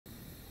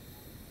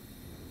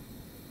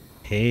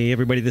Hey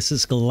everybody, this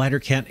is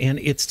Glidercat and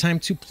it's time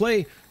to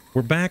play.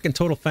 We're back in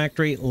Total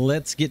Factory.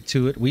 Let's get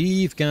to it.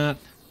 We've got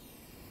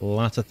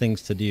lots of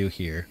things to do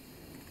here.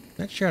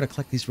 Not sure how to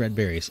collect these red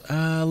berries.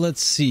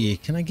 Let's see.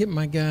 Can I get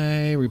my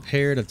guy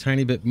repaired a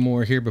tiny bit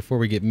more here before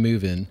we get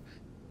moving?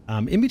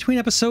 In between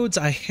episodes,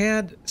 I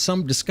had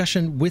some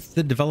discussion with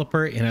the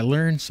developer and I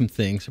learned some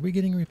things. Are we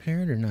getting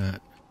repaired or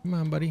not? Come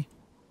on, buddy.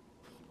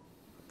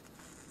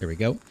 There we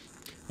go.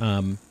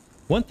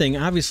 One thing,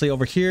 obviously,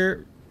 over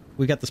here,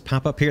 we got this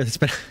pop-up here that's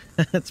been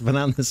it's been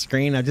on the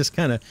screen. It just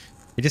kind of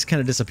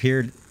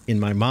disappeared in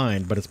my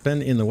mind, but it's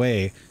been in the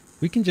way.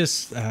 We can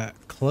just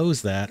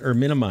close that or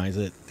minimize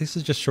it. This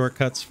is just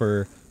shortcuts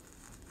for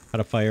how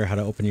to fire, how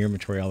to open your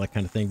inventory, all that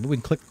kind of thing. But we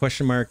can click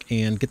question mark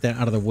and get that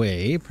out of the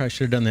way. Probably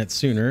should have done that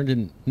sooner.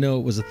 Didn't know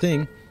it was a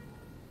thing.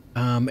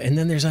 And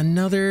then there's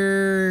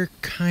another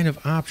kind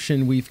of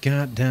option we've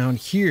got down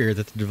here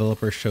that the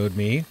developer showed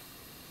me.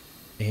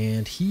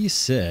 And he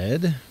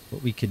said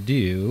what we could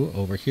do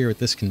over here with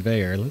this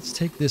conveyor. Let's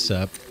take this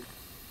up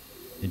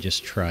and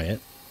just try it.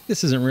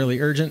 This isn't really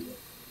urgent,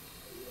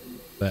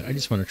 but I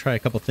just want to try a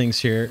couple things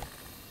here.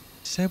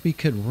 He said we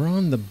could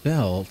run the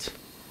belt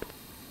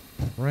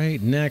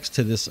right next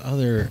to this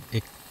other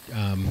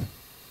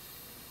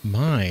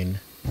mine,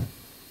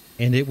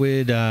 and it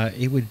would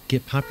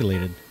get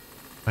populated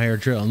by our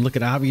drill. And look,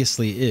 it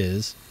obviously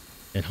is.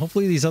 And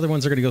hopefully these other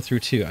ones are going to go through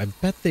too. I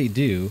bet they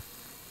do.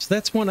 So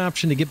that's one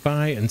option to get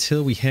by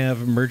until we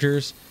have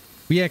mergers.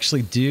 We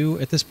actually do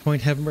at this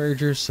point have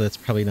mergers, so that's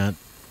probably not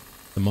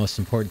the most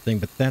important thing,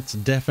 but that's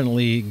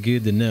definitely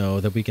good to know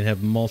that we can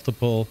have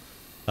multiple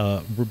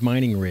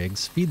mining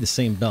rigs feed the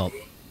same belt.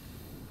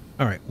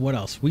 All right, what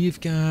else? We've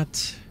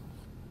got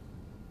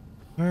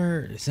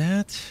is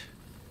that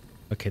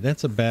okay?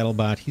 That's a battle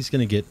bot. He's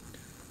gonna get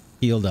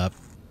healed up.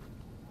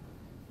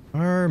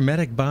 Our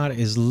medic bot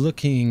is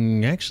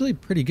looking actually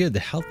pretty good. The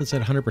health is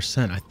at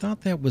 100%. I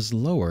thought that was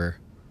lower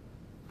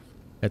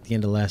at the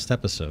end of last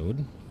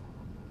episode.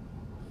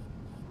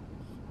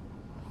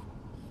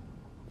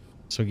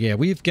 So yeah,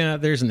 we've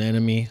got, there's an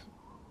enemy.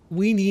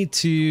 We need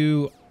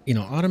to,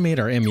 automate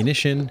our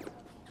ammunition.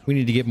 We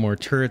need to get more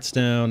turrets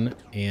down,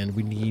 and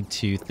we need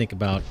to think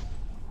about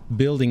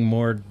building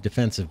more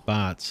defensive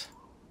bots.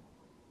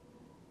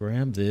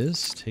 Grab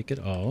this, take it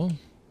all.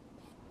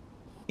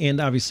 And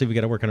obviously we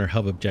got to work on our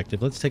hub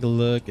objective. Let's take a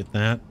look at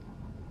that.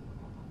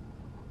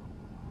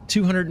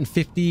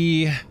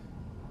 250,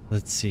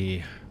 let's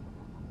see.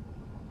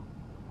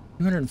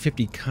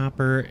 250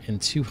 copper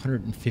and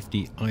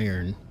 250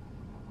 iron.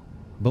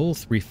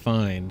 Both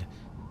refined.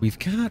 We've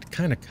got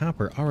kind of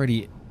copper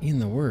already in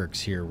the works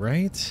here,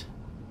 right?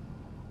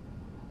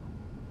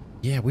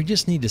 Yeah, we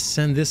just need to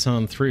send this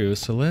on through.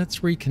 So let's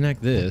reconnect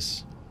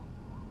this.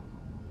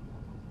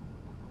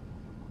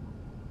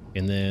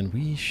 And then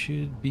we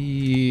should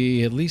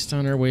be at least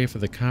on our way for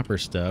the copper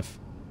stuff.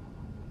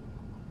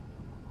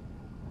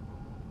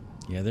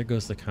 Yeah, there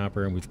goes the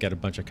copper, and we've got a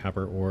bunch of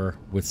copper ore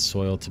with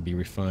soil to be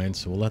refined,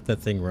 so we'll let that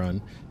thing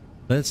run.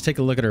 Let's take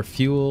a look at our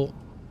fuel.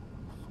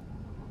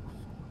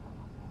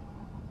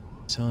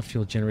 Solid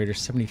fuel generator,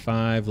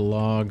 75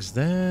 logs.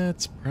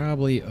 That's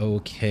probably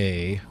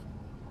okay.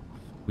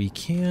 We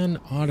can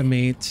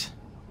automate,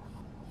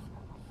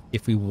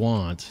 if we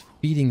want,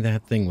 feeding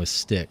that thing with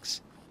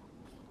sticks.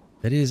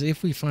 That is,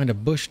 if we find a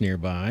bush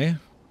nearby,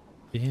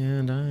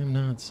 and I'm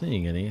not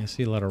seeing any. I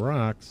see a lot of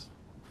rocks.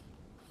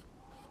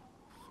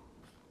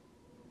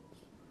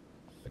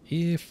 But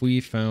if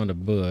we found a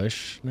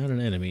bush, not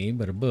an enemy,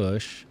 but a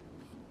bush,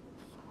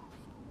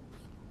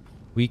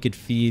 we could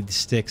feed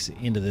sticks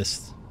into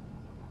this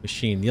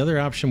machine. The other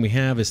option we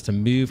have is to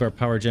move our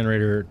power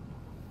generator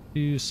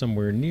to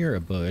somewhere near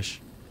a bush,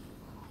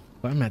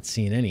 but I'm not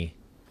seeing any.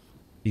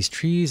 These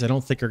trees I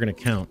don't think are going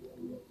to count.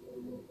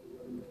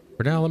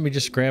 For now, let me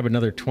just grab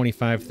another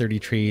 25, 30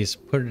 trees,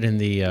 put it in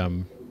the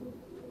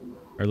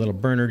our little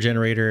burner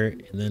generator,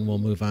 and then we'll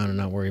move on and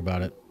not worry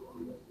about it.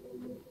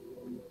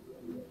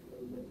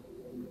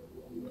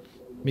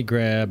 Let me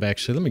grab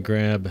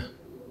 50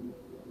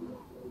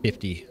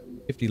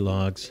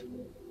 logs.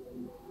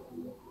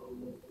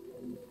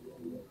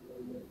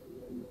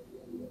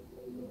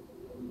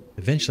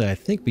 Eventually, I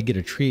think we get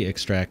a tree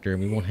extractor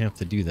and we won't have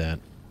to do that.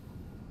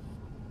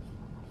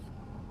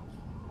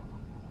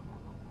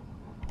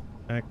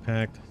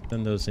 Backpack,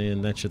 send those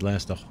in. That should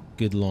last a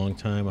good long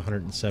time,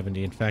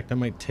 170. In fact, I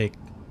might take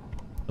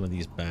some of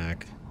these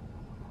back.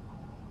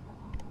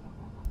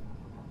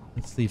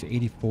 Let's leave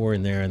 84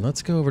 in there, and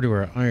let's go over to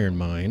our iron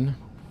mine.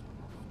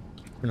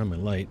 Turn on my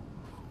light.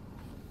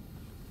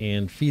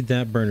 And feed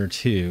that burner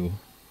too.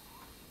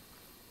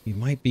 We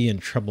might be in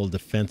trouble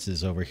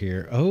defenses over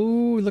here.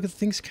 Oh, look at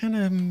things kind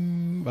of...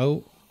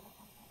 Oh,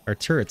 our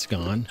turret's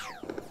gone.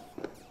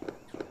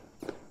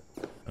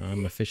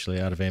 I'm officially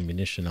out of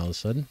ammunition all of a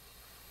sudden.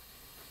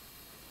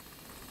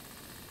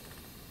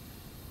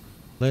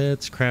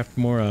 Let's craft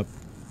more up.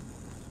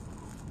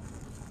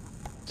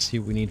 Let's see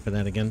what we need for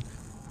that again.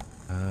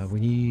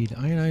 We need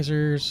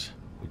ionizers,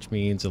 which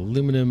means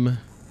aluminum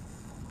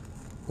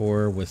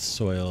ore with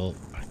soil.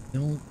 I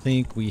don't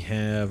think we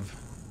have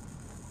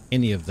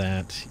any of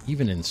that.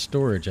 Even in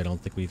storage, I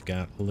don't think we've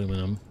got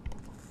aluminum.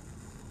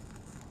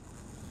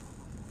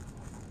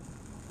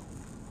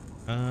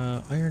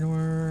 Iron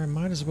ore,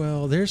 might as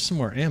well. There's some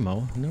more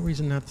ammo. No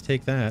reason not to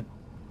take that.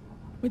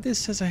 Wait, this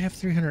says I have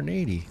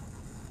 380.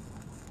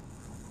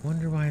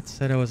 Wonder why it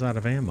said I was out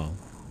of ammo.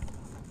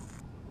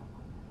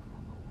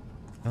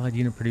 Allied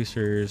unit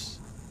producers.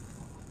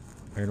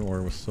 Iron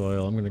ore with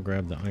soil. I'm going to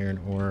grab the iron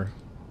ore.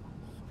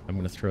 I'm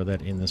going to throw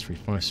that in this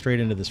straight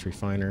into this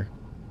refiner.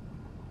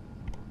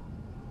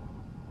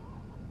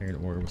 Iron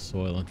ore with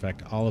soil. In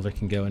fact, all of it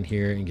can go in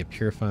here and get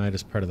purified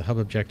as part of the hub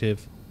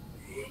objective.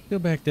 Go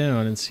back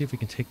down and see if we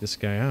can take this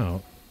guy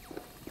out.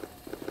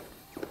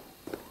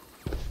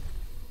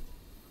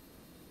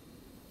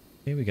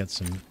 Okay, we got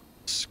some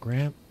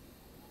scrap.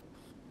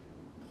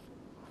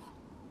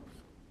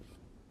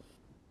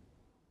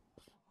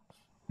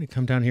 We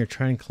come down here,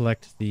 try and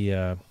collect the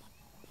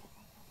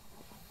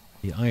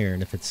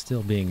iron if it's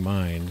still being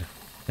mined.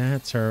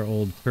 That's our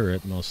old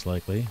turret, most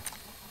likely.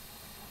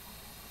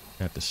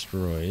 Got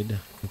destroyed.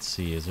 Let's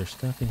see, is there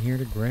stuff in here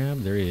to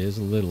grab? There is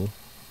a little.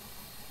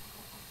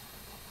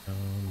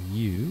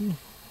 You.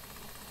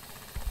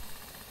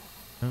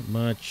 Not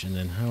much. And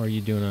then how are you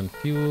doing on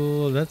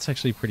fuel? That's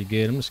actually pretty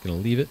good. I'm just going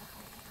to leave it.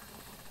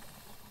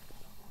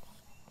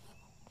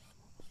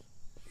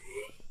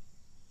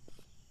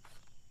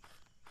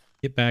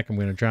 Get back. I'm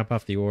going to drop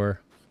off the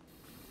ore.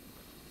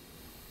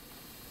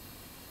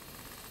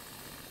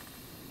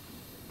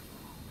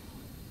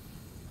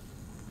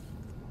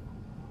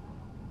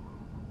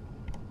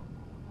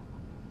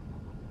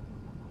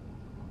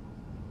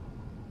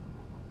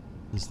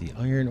 This is the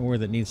iron ore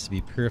that needs to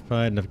be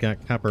purified, and I've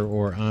got copper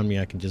ore on me.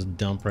 I can just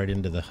dump right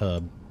into the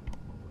hub.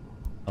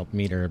 Help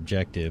meet our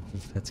objective.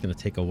 That's going to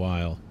take a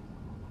while.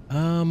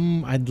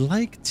 I'd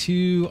like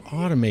to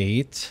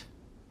automate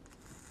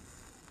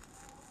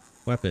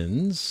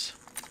weapons.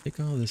 Take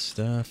all this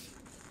stuff.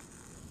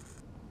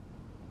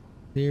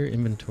 Clear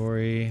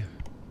inventory.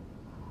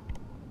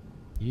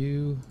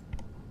 You.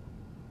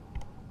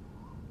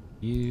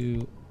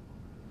 I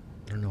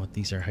don't know what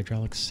these are.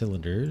 Hydraulic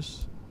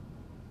cylinders.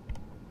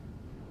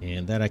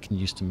 And that I can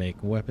use to make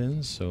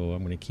weapons, so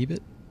I'm going to keep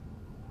it.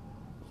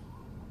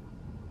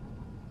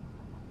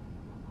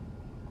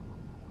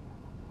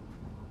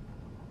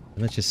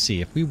 And let's just see.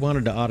 If we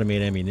wanted to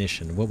automate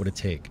ammunition, what would it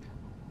take?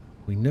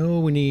 We know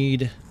we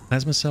need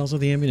plasma cells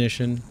of the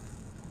ammunition.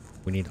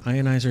 We need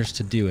ionizers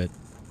to do it.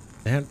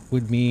 That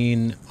would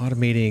mean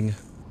automating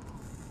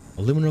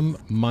aluminum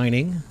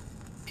mining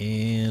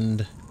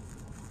and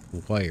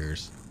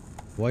wires.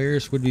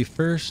 Wires would be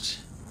first.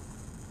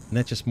 And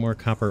that's just more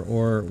copper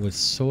ore with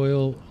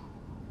soil.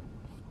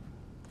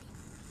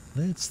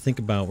 Let's think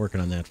about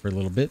working on that for a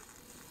little bit.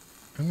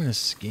 I'm going to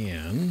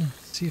scan,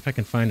 see if I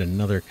can find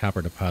another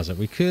copper deposit.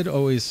 We could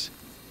always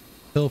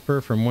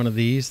pilfer from one of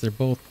these. They're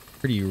both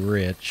pretty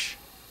rich.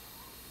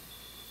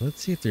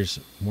 Let's see if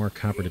there's more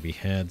copper to be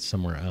had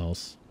somewhere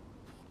else.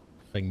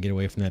 If I can get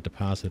away from that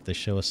deposit if they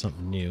show us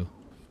something new.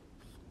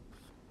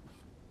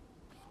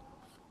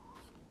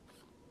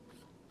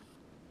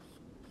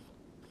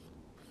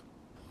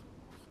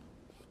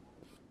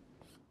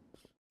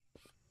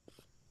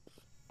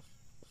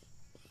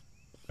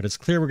 But it's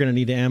clear we're going to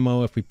need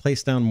ammo. If we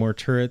place down more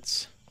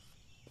turrets,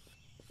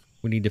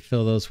 we need to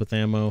fill those with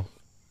ammo.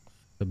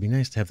 It'd be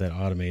nice to have that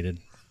automated.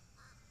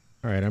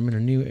 Alright, I'm in a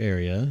new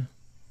area.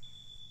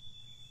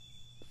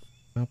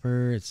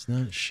 Copper, it's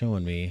not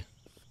showing me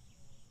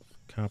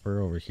copper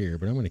over here,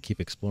 but I'm going to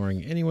keep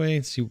exploring anyway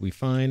and see what we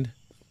find.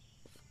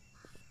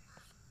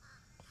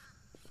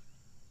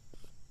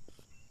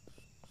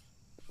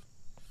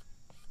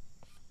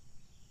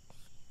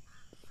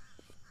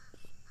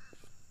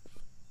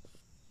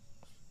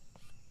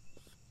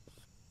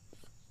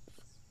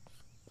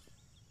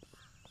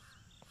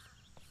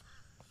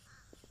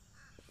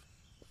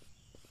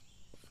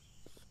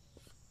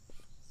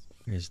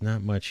 There's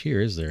not much here,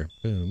 is there?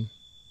 Boom.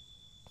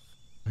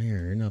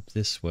 Iron up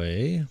this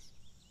way.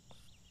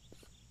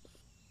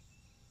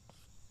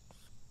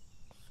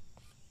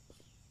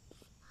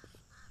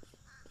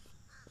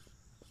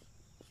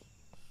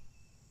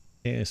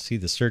 Okay, I see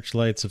the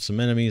searchlights of some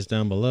enemies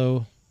down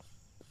below.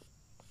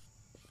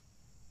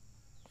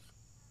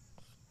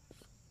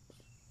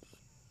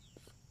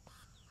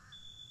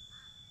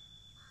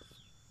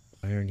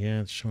 Iron,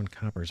 yeah, it's showing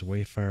copper's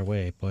way far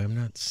away. Boy, I'm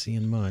not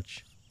seeing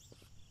much.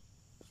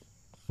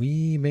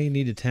 We may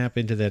need to tap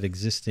into that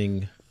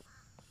existing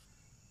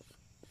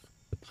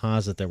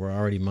deposit that we're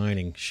already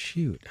mining.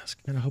 Shoot, I was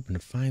kind of hoping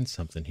to find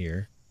something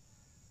here.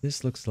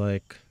 This looks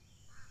like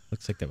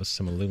that was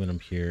some aluminum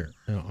here.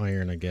 No,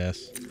 iron, I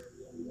guess.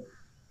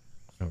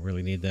 Don't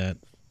really need that.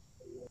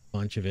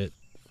 Bunch of it.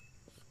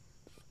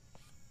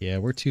 Yeah,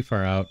 we're too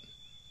far out.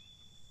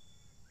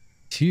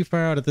 Too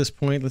far out at this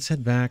point. Let's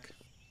head back.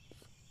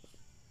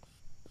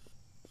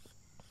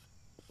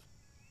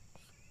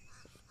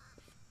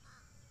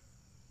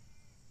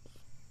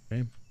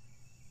 Okay.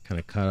 Kind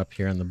of caught up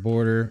here on the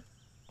border.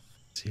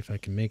 See if I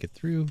can make it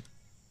through.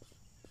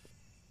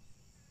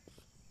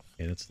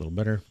 Okay, that's a little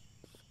better.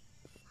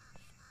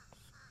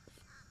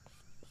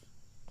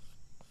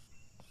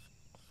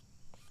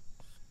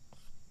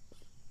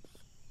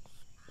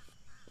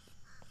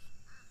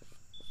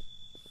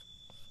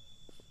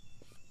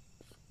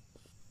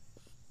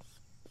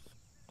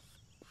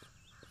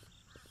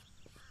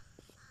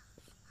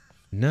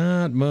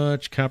 Not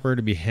much copper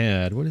to be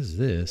had. What is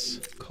this?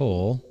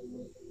 Coal.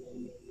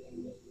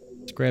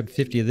 Let's grab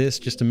 50 of this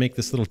just to make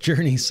this little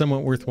journey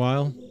somewhat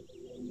worthwhile.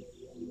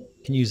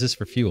 Can use this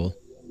for fuel.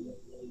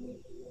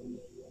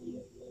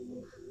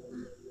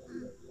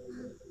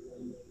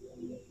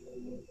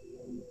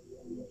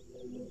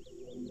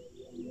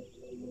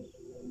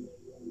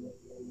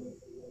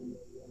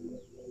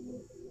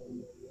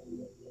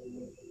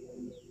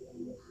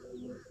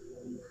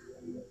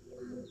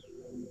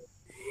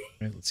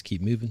 All right, let's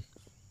keep moving.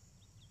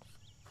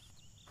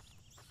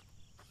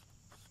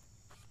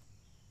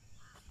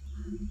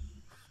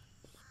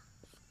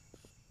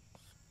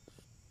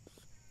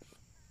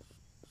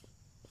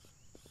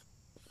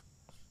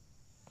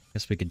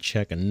 Guess we could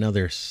check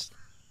another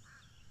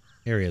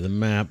area of the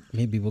map.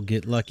 Maybe we'll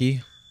get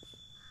lucky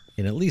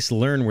and at least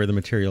learn where the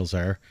materials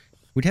are.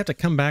 We'd have to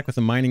come back with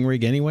a mining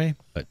rig anyway,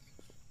 but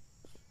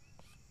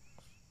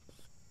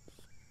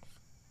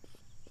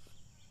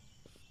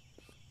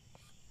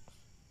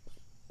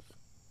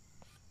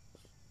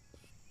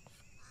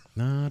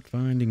not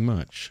finding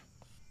much.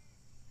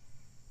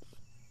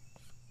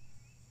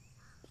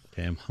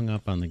 Okay, I'm hung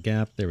up on the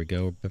gap. There we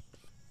go.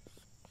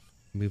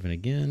 Moving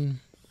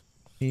again.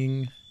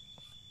 Ping.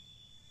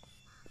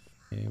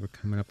 Okay, we're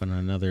coming up on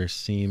another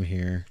seam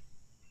here.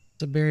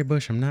 It's a berry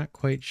bush. I'm not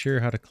quite sure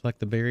how to collect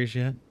the berries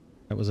yet.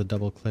 That was a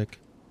double click.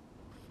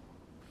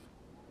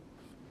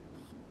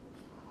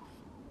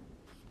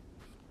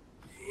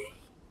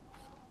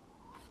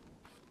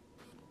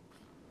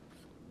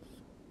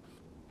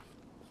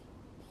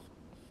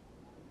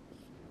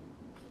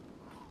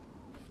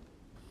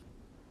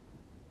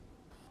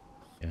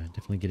 Yeah,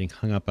 definitely getting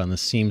hung up on the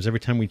seams every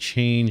time we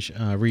change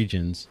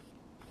regions.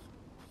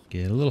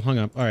 Get a little hung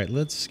up. All right,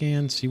 let's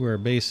scan, see where our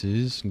base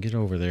is, and get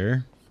over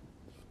there.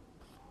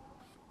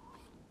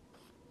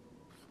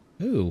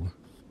 Ooh,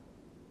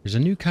 there's a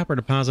new copper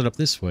deposit up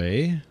this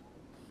way.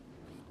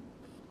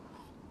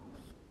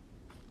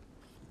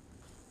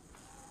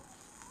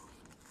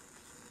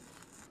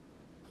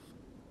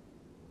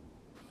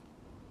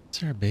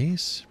 Is our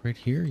base right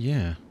here?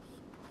 Yeah.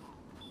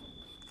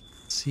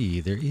 Let's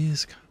see, there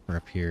is copper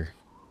up here.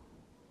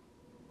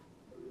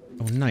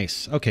 Oh,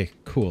 nice. Okay,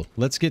 cool.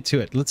 Let's get to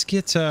it. Let's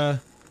get a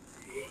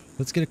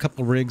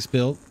couple rigs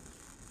built.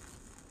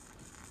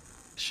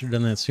 Should have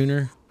done that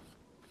sooner.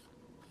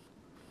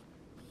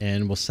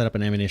 And we'll set up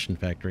an ammunition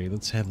factory.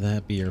 Let's have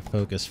that be our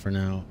focus for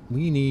now.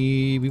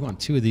 We want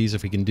 2 of these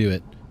if we can do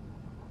it.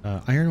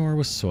 Iron ore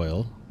with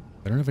soil.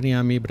 I don't have any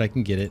on me, but I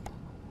can get it.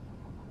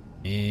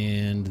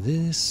 And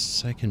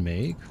this I can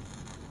make.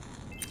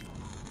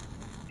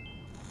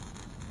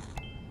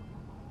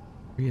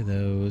 3 of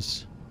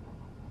those.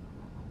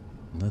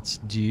 Let's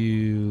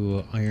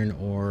do iron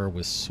ore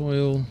with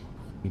soil.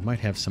 We might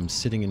have some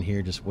sitting in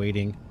here just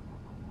waiting.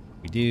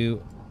 We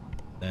do.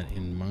 That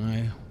in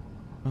my...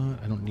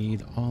 I don't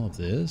need all of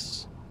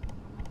this.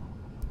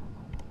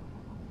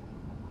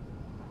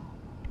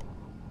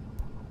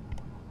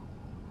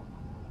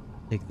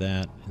 Take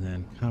that, and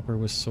then copper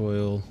with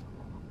soil.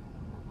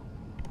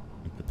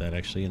 And put that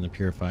actually in the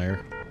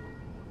purifier.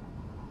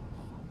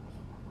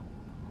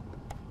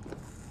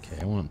 Okay,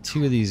 I want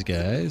 2 of these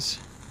guys.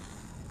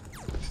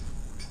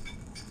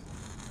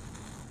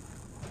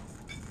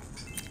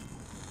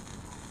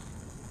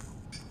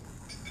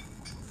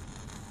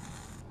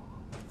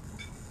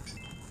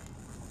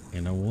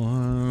 And I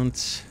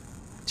want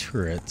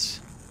turrets.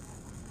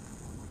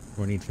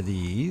 What do I need for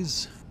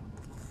these?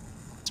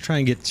 Let's try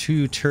and get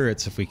 2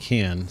 turrets if we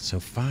can. So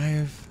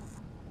 5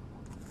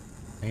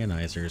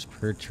 ionizers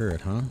per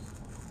turret, huh?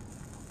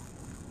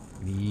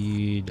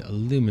 Need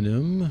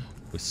aluminum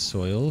with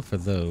soil for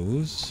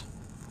those.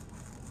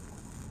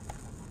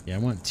 Yeah, I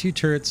want 2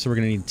 turrets, so we're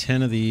going to need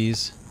 10 of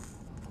these.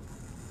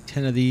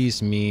 10 of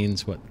these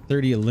means, what,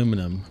 30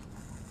 aluminum.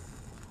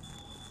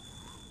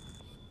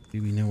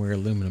 Do we know where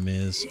aluminum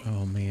is?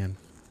 Oh, man.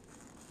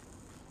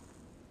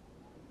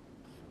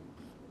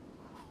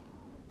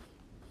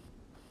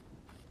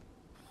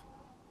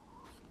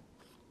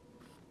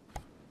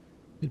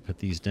 Could put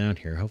these down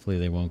here. Hopefully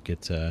they won't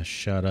get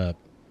shot up.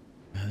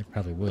 They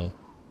probably will.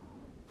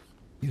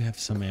 You have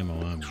some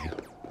ammo on you.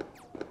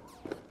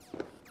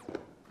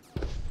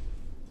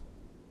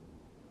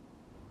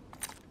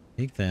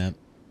 Take that.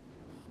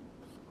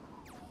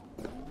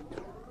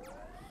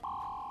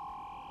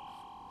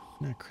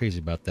 Not crazy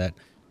about that.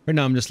 Right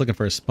now I'm just looking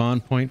for a spawn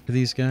point for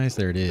these guys.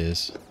 There it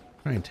is.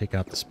 Try and take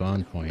out the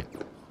spawn point.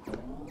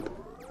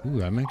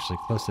 Ooh, I'm actually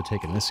close to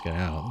taking this guy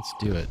out. Let's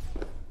do it.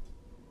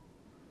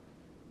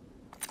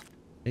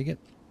 Take it.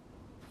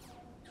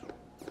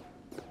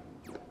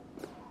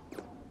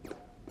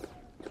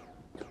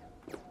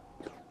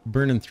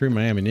 Burning through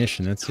my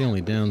ammunition. That's the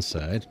only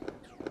downside.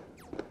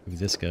 Maybe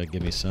this guy will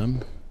give me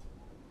some.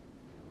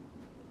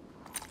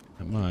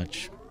 Not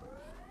much.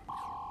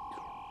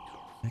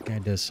 That guy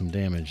does some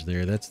damage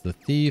there. That's the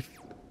thief.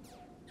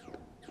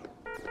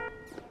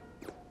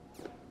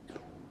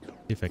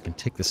 See if I can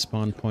take the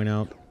spawn point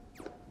out.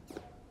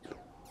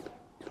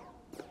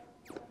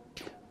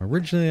 I'm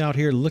originally out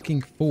here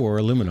looking for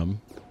aluminum.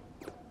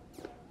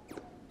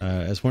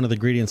 as one of the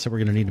ingredients that we're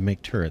going to need to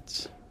make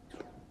turrets.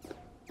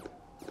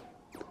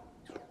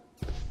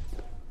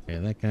 Okay,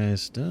 that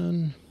guy's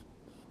done.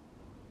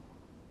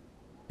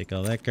 Take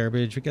all that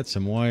garbage. We got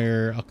some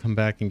wire. I'll come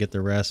back and get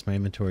the rest. My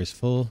inventory's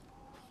full.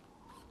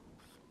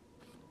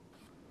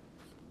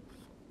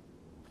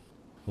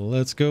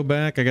 Let's go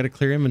back. I got to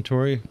clear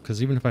inventory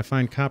because even if I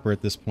find copper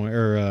at this point,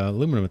 or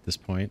aluminum at this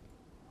point,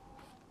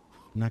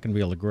 I'm not going to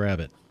be able to grab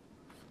it.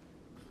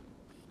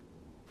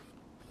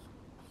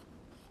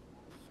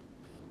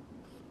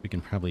 We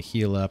can probably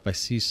heal up. I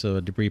see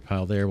a debris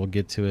pile there. We'll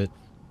get to it.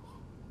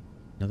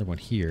 Another one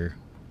here.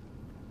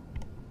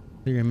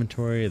 Clear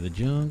inventory of the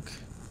junk.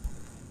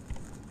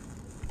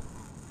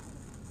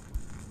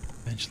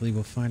 Eventually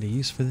we'll find a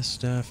use for this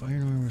stuff.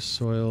 Iron ore with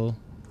soil.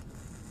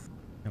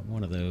 Got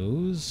one of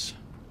those.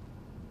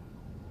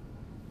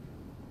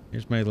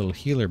 Here's my little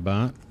healer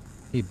bot.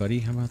 Hey buddy,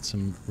 how about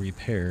some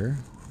repair?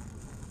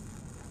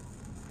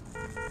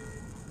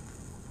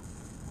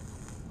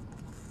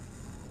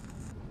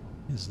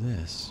 What is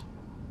this?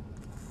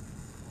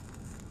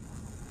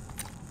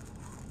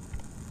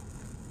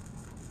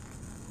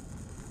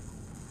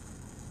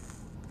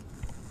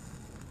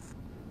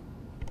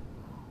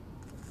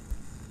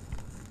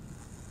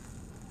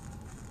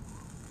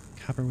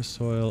 Copper with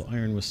soil,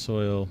 iron with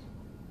soil.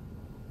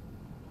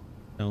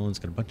 Stone's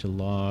got a bunch of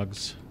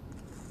logs.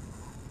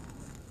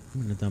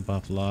 I'm going to dump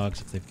off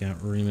logs if they've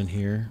got room in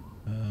here.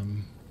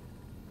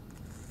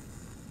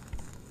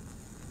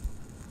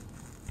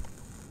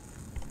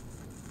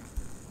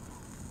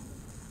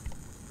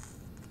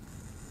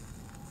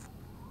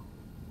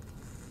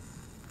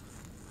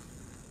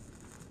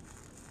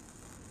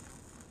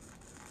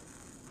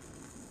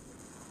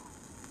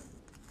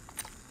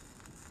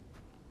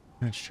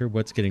 Not sure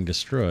what's getting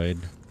destroyed,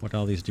 what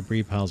all these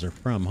debris piles are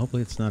from.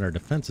 Hopefully it's not our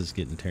defenses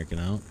getting taken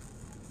out.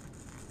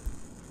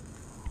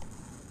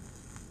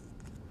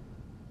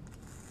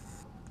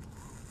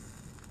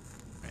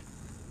 Right.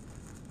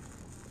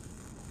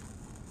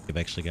 I've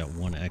actually got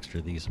one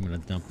extra of these. I'm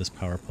going to dump this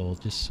power pole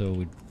just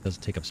so it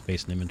doesn't take up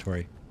space in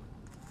inventory.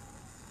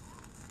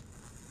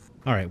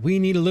 Alright, we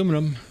need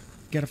aluminum.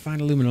 Gotta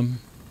find aluminum.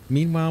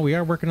 Meanwhile, we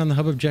are working on the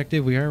hub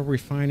objective. We are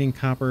refining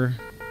copper.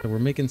 So we're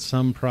making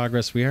some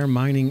progress. We are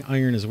mining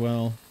iron as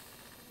well.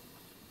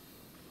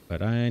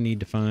 But I need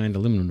to find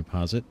aluminum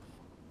deposit.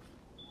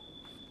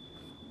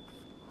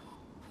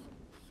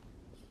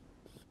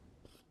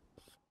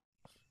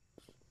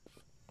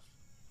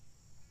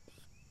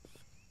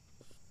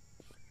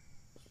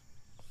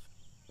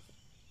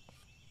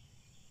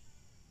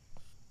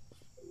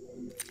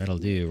 That'll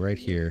do right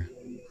here.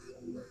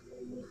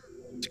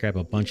 Let's grab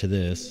a bunch of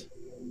this.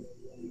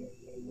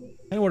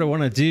 And what I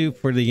want to do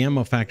for the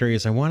ammo factory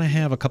is I want to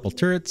have a couple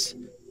turrets,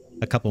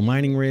 a couple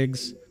mining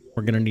rigs.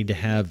 We're going to need to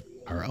have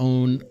our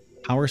own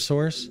power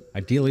source.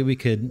 Ideally, we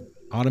could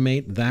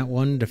automate that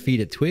one to feed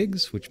it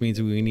twigs, which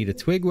means we need a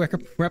twig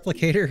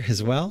replicator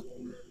as well.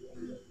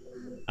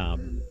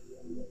 And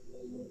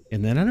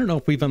then I don't know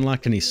if we've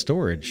unlocked any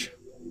storage.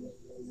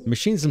 The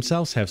machines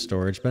themselves have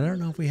storage, but I don't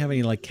know if we have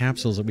any like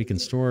capsules that we can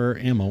store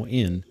ammo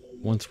in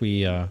once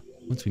we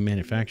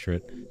manufacture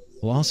it.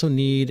 We'll also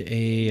need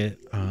a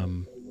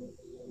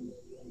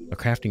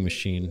crafting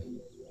machine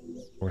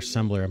or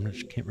assembler.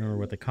 Can't remember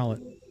what they call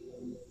it.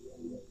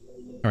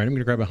 All right, I'm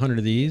gonna grab 100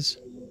 of these.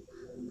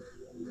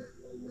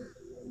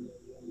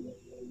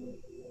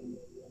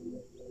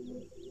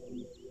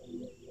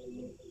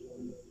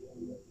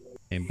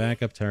 And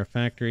back up to our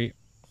factory.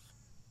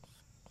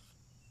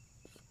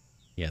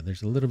 Yeah,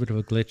 there's a little bit of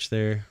a glitch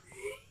there.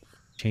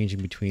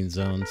 Changing between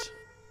zones.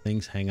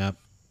 Things hang up.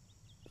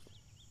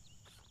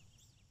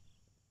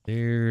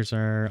 There's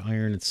our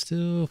iron. It's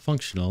still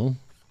functional.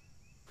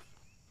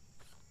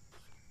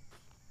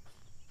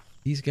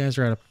 These guys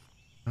are out of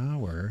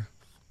power.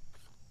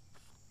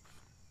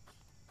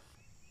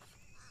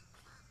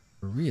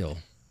 For real.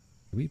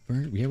 Did we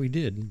burn? Yeah, we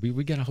did.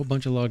 We got a whole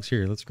bunch of logs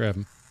here. Let's grab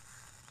them.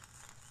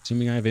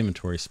 Assuming I have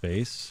inventory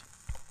space.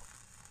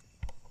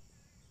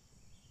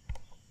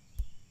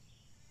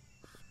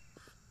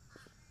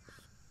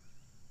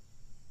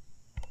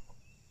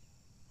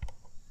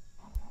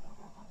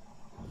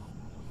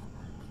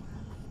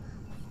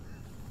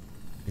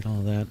 Get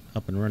all that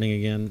up and running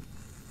again.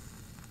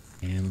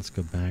 And let's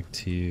go back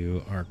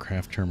to our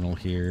craft terminal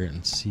here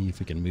and see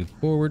if we can move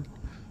forward.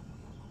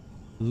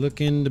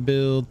 Looking to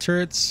build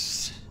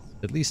turrets.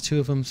 At least 2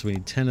 of them, so we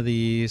need 10 of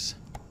these.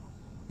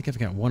 I think I've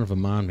got 1 of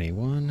them on me.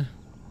 1.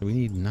 Do we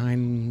need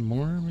 9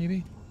 more,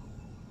 maybe?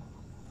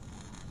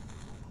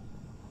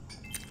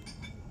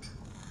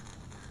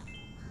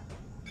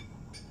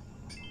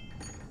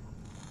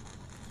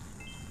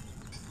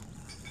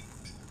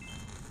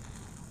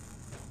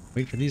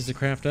 Wait for these to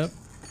craft up.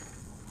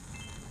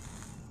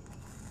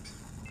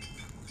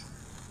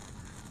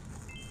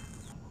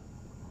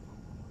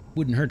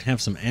 Wouldn't hurt to have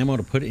some ammo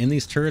to put in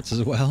these turrets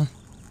as well. All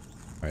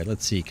right,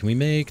 let's see. Can we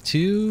make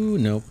 2?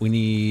 Nope. We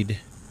need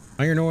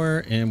iron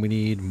ore and we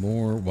need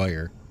more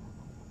wire.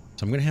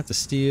 So I'm going to have to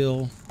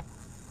steal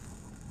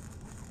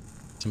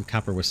some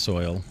copper with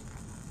soil.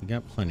 We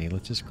got plenty.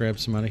 Let's just grab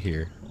some out of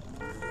here.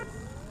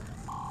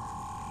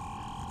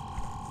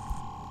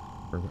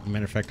 Or, as a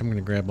matter of fact, I'm going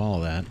to grab all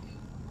of that.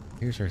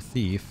 Here's our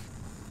thief.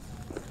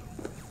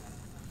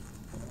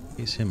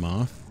 Chase him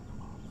off.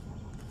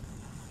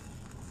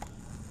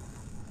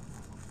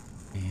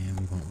 And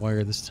we want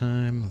wire this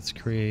time. Let's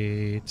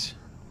create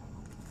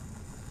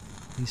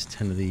at least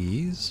 10 of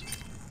these.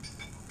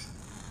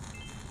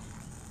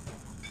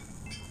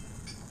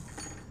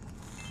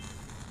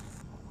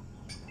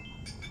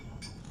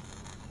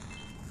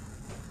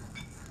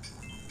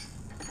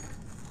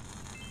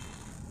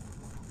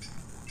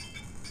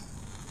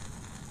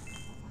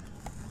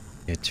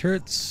 Yeah,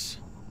 turrets.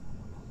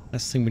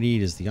 Last thing we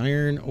need is the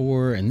iron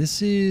ore, and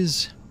this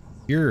is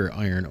pure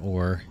iron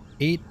ore,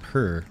 8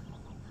 per.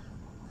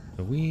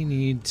 So we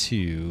need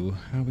to,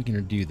 how are we going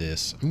to do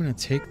this? I'm going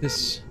to take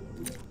this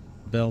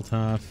belt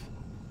off,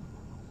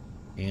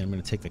 and I'm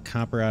going to take the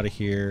copper out of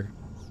here.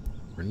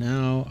 For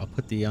now, I'll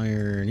put the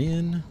iron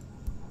in,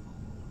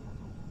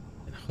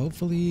 and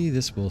hopefully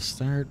this will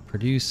start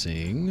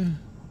producing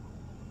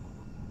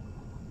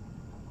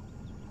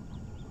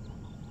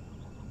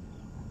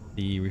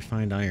the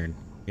refined iron.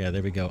 Yeah,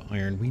 there we go.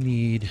 Iron. We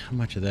need, how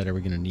much of that are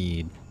we going to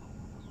need?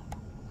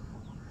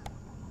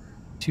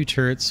 2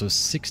 turrets, so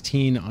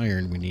 16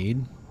 iron we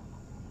need.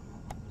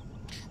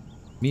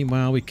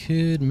 Meanwhile, we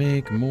could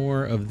make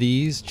more of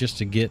these just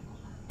to get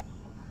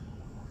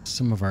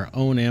some of our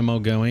own ammo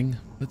going.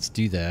 Let's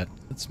do that.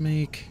 Let's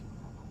make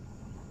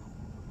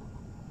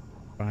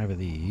 5 of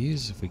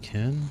these if we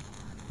can,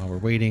 while we're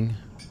waiting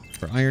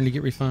for iron to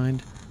get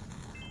refined.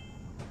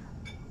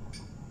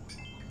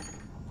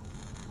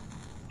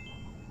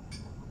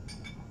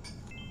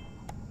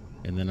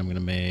 And then I'm going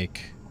to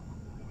make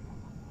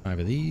 5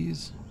 of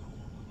these.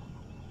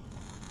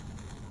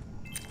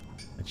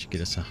 That should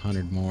get us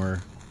 100 more.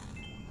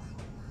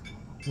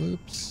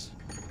 Whoops.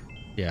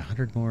 Yeah,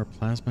 100 more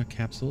plasma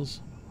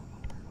capsules.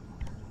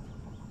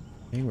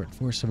 Okay, we're at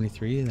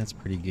 473. That's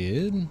pretty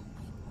good.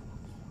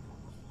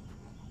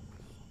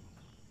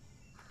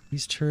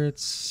 These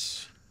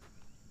turrets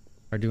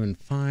are doing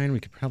fine. We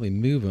could probably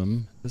move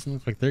them. Doesn't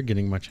look like they're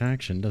getting much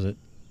action, does it?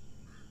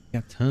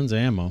 Got tons of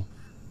ammo.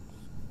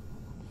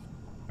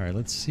 Alright,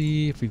 let's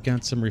see if we've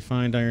got some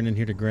refined iron in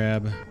here to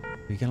grab.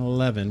 We got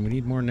 11. We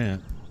need more than that.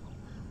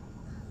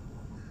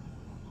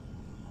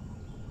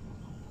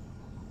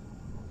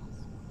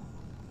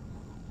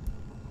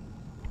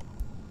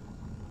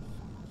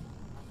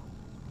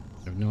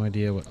 I have no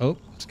idea what... Oh,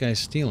 this guy's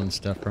stealing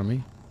stuff from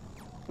me.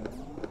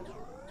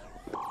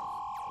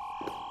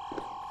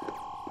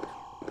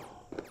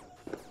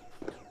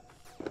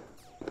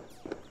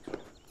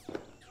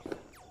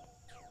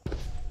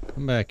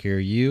 Come back here,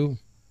 you.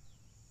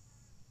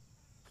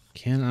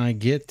 Can I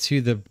get to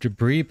the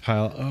debris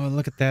pile? Oh,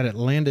 look at that. It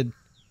landed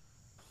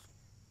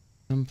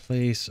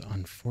someplace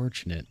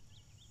unfortunate.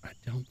 I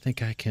don't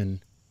think I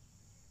can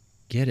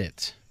get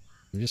it.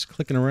 I'm just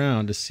clicking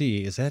around to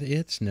see. Is that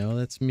it? No,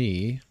 that's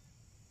me.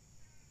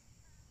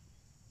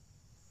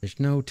 There's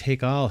no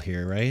take all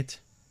here, right?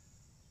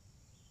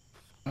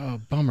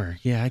 Oh, bummer.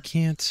 Yeah, I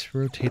can't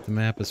rotate the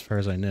map as far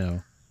as I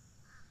know.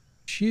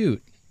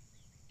 Shoot.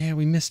 Yeah,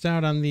 we missed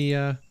out on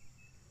the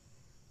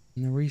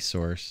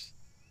resource.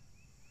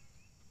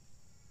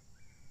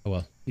 Oh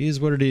well, it is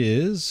what it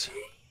is.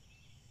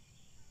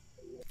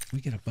 We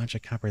get a bunch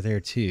of copper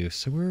there too,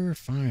 so we're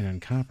fine on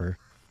copper.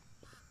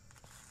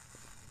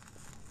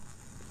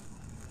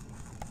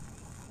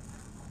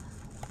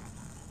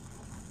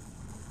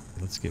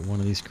 Let's get one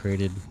of these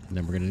created, and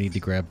then we're going to need to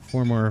grab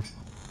 4 more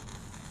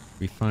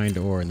refined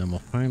ore, and then we'll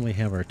finally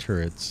have our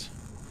turrets.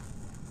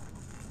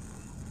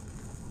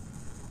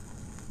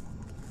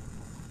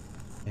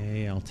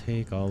 Okay, I'll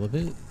take all of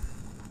it.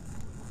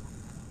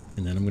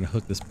 And then I'm going to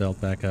hook this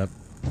belt back up.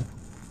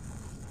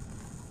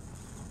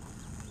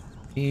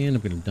 And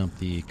I'm going to dump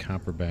the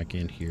copper back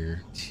in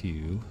here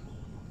too.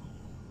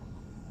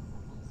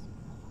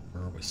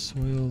 Ore with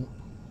soil.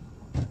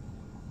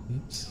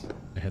 Oops,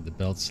 I had the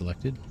belt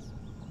selected.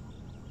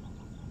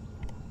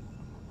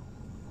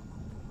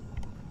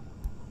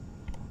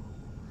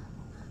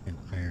 And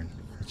iron.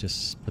 Let's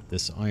just put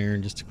this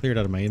iron just to clear it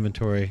out of my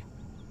inventory.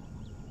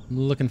 I'm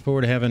looking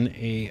forward to having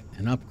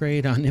an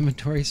upgrade on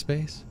inventory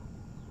space.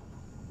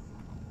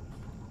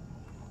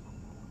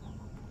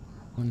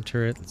 1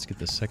 turret. Let's get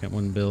the second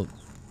one built.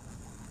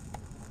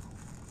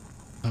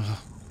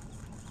 Oh,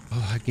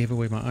 I gave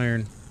away my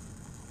iron.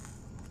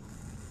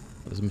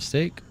 That was a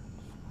mistake.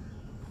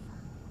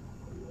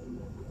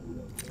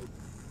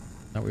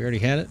 Thought we already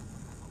had it.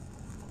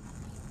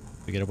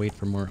 We gotta wait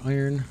for more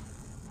iron.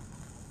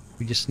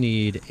 We just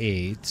need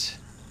 8.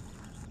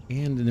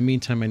 And in the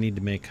meantime, I need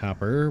to make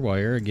copper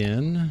wire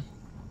again.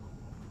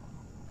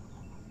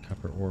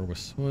 Copper ore with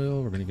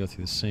soil. We're gonna go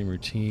through the same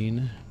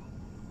routine.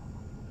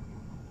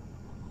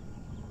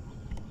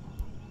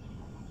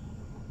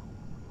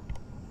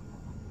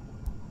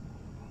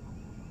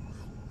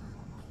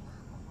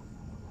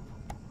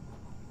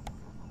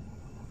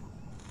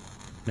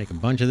 Make a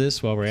bunch of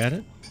this while we're at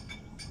it.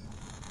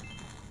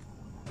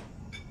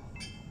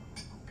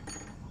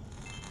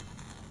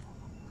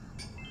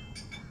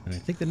 And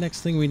I think the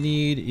next thing we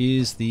need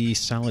is the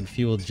solid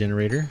fuel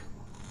generator.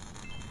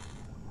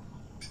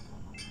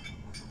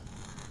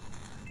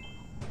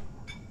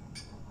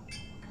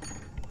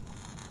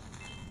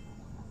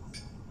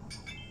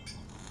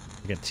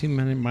 I got 2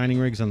 mining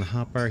rigs on the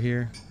hotbar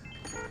here.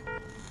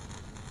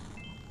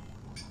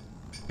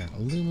 Got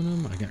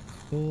aluminum. I got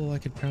coal I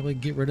could probably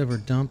get rid of or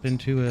dump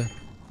into a...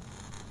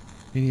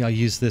 Maybe I'll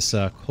use this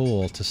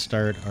coal to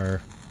start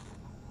our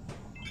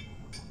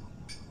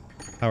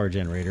power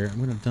generator.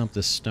 I'm going to dump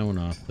this stone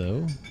off,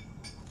 though.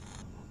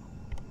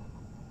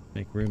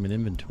 Make room in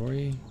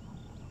inventory.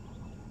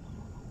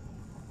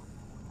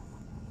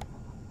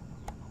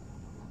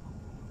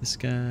 This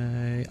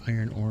guy,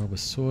 iron ore with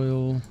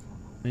soil.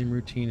 Same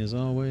routine as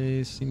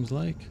always, seems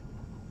like.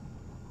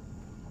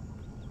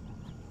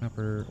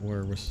 Copper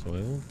ore with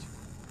soil.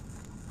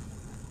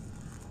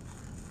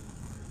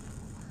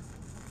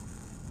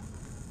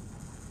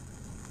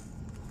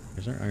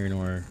 There's our iron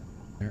ore.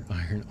 Our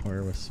iron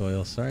ore with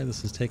soil. Sorry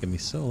this is taking me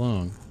so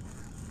long.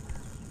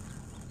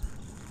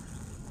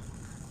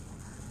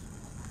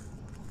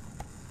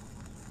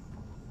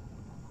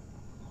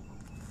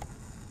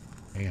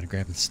 I gotta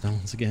grab the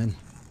stones again.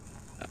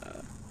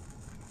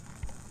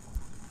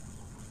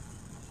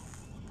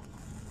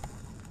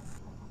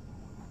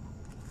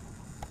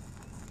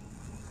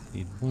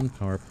 Need 1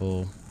 power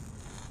pole.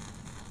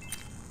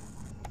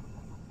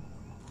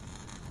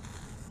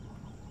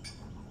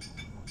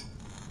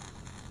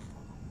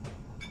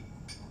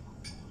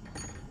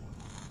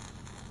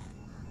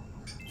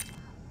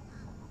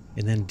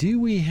 And then do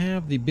we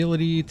have the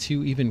ability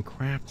to even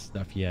craft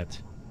stuff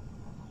yet?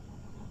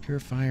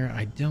 Purifier,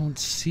 I don't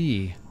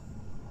see.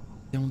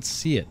 Don't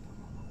see it.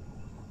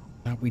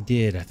 Thought we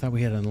did. I thought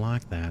we had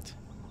unlocked that.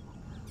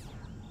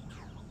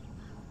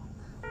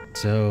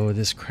 So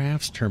this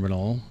crafts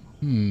terminal,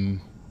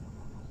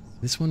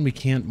 this one we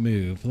can't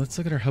move. Let's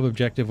look at our hub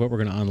objective, what we're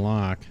going to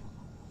unlock.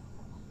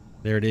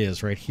 There it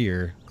is, right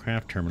here,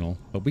 craft terminal.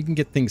 But we can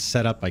get things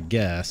set up, I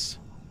guess.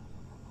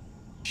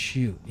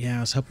 Shoot, yeah, I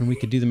was hoping we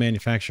could do the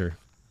manufacture,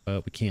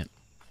 but we can't.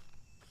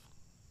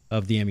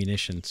 Of the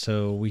ammunition.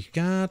 So we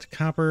got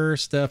copper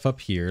stuff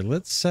up here.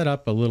 Let's set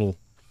up a little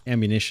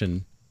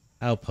ammunition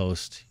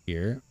outpost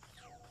here.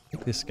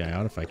 Take this guy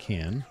out if I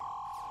can.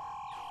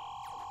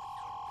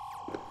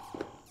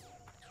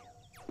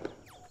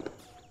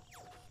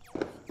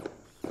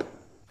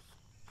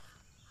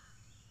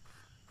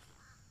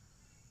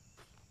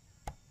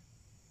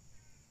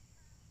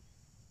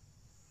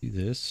 Do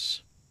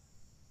this.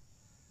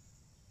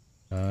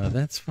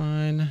 That's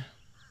fine.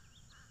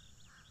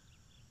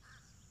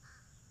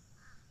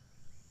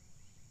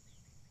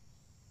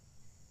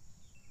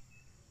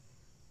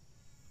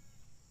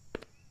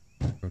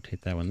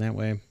 Rotate that one that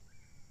way.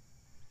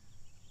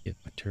 Get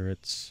my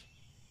turrets.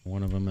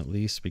 One of them at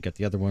least. We got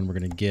the other one we're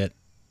going to get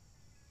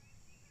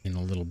in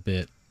a little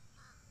bit.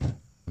 On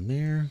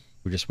there.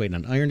 We're just waiting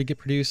on iron to get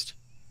produced.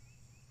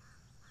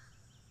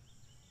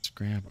 Let's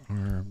grab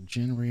our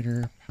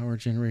generator. Power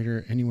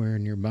generator. Anywhere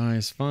nearby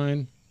is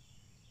fine.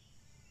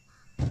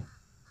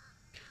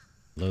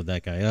 Load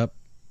that guy up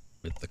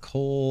with the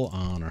coal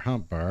on our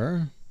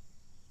hotbar.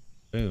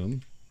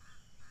 Boom.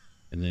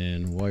 And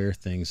then wire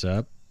things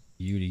up.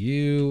 You to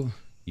you.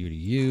 You to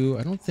you.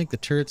 I don't think the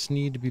turrets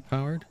need to be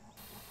powered.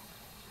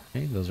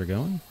 Okay, those are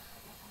going.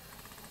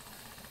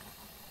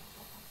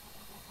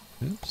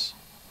 Oops.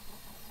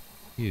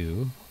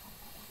 You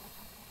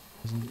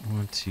doesn't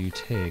want to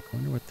take.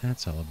 Wonder what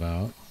that's all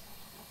about.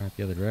 Right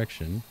the other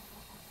direction.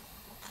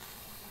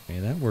 Okay,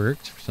 that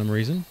worked for some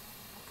reason.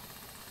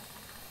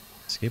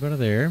 Escape out of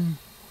there.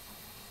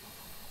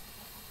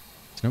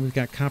 So now we've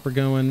got copper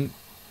going.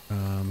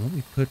 Let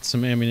me put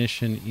some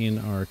ammunition in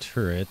our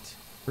turret.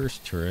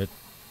 First turret.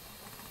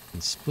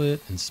 And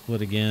split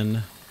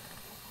again.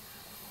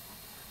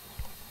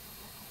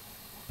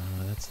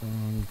 That's the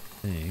wrong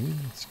thing.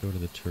 Let's go to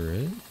the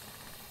turret.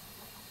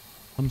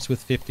 Comes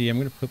with 50. I'm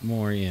going to put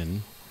more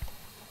in.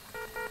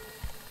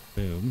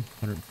 Boom.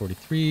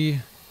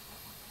 143.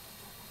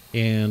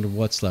 And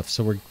what's left?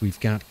 So we've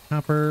got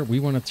copper. We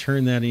want to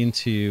turn that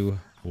into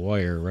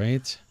wire,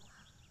 right?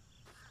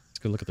 Let's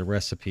go look at the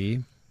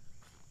recipe.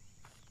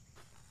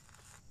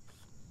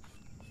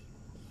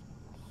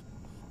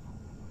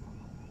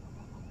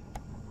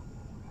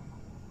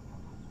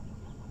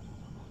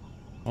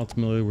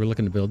 Ultimately, we're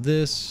looking to build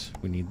this.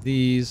 We need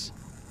these.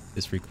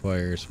 This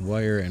requires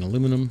wire and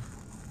aluminum.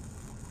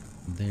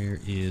 There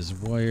is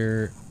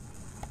wire.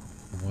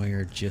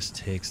 Wire just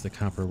takes the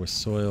copper with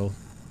soil.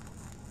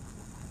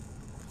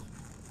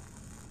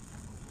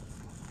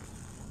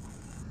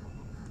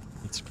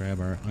 Let's grab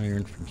our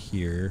iron from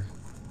here.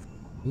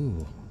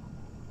 Ooh.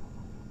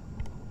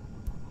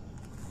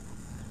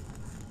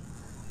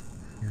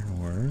 Iron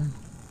ore.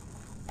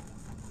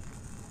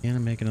 Can I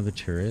make another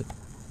turret?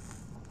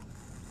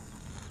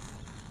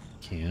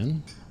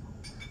 Can.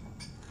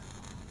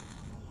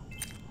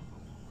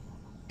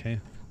 Okay.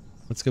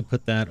 Let's go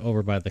put that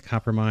over by the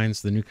copper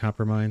mines, the new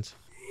copper mines.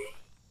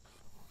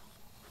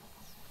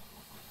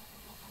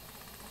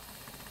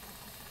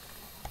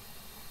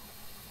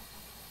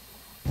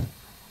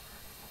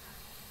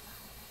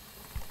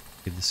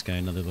 this guy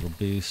another little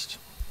boost.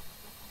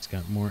 It's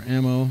got more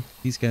ammo.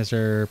 These guys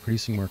are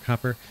producing more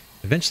copper.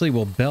 Eventually,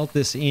 we'll belt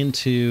this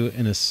into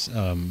a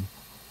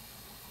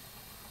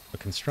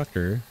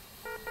constructor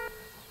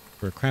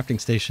for a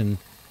crafting station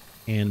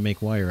and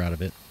make wire out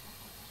of it.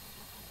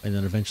 And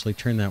then eventually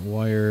turn that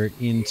wire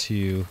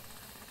into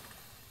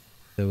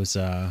those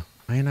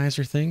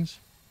ionizer things.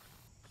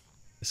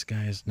 This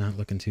guy is not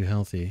looking too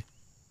healthy.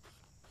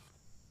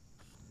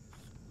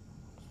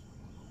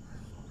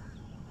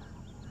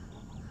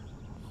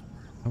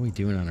 How are we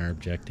doing on our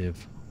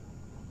objective?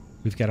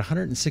 We've got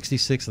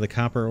 166 of the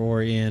copper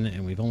ore in,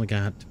 and we've only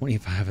got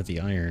 25 of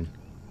the iron.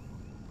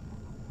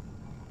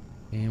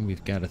 And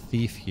we've got a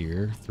thief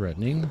here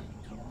threatening.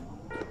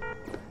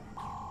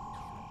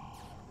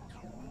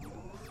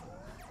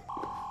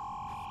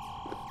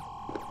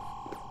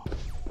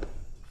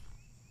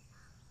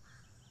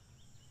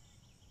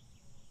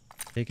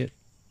 Take it.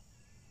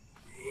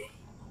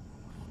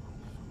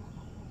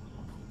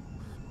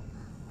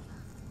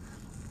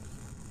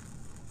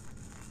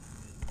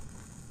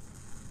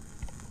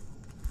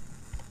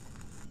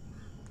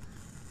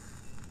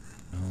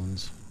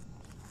 Bones.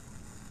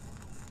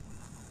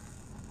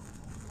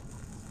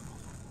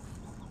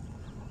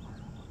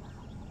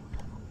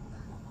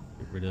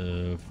 Get rid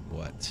of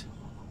what?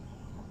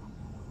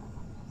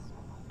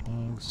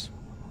 Logs.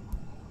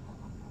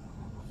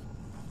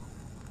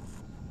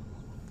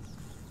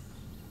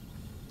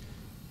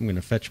 I'm going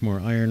to fetch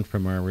more iron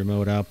from our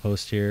remote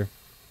outpost here.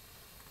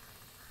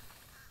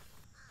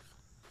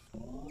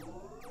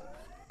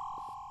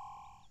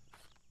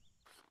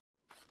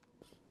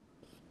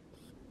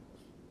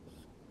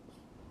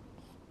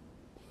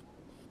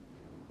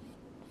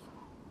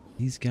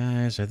 These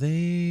guys, are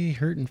they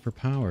hurting for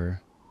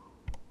power?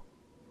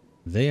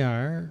 They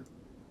are.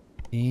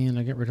 And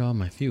I got rid of all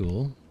my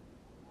fuel.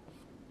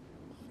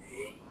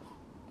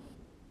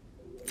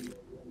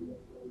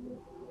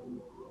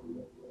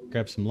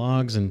 Grab some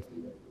logs and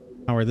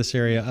power this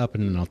area up,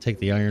 and then I'll take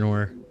the iron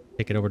ore,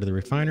 take it over to the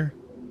refiner.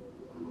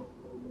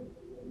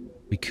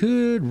 We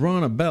could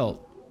run a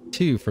belt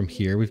too from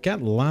here. We've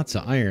got lots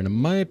of iron. It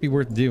might be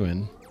worth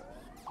doing.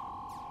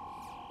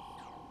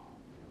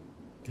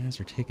 Guys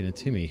are taking it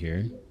to me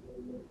here.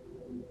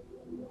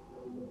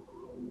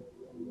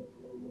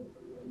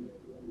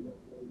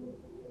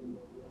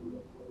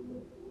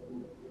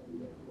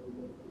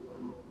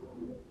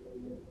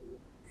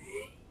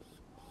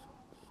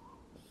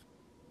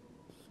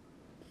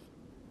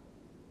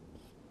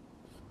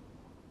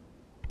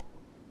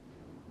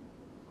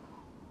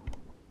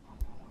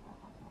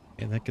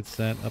 Okay, that gets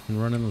that up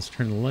and running. Let's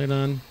turn the light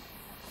on.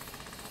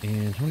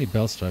 And how many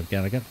belts do I've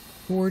got? I got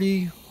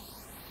 40.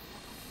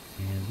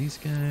 And these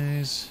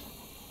guys,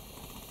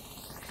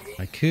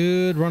 I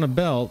could run a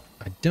belt.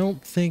 I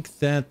don't think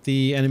that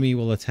the enemy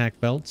will attack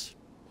belts.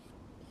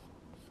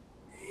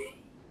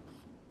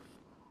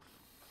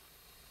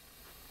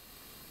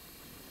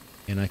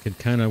 And I could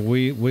kind of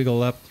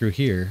wiggle up through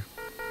here.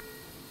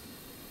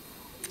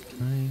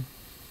 Can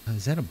I,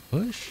 is that a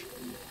bush?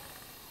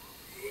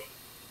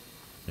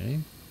 Okay.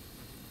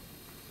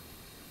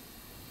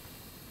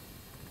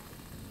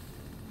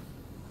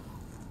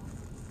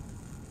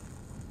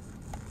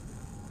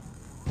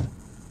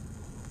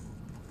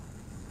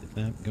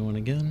 That going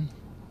again.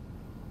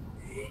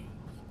 I'm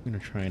gonna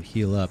try and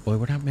heal up. Boy,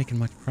 we're not making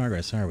much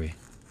progress, are we?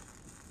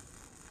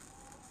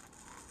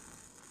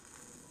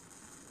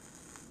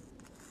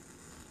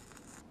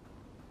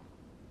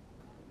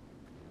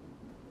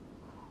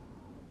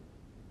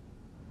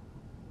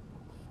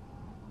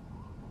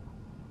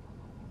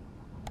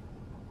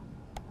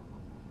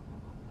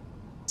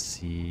 Let's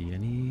see, I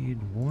need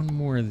one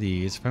more of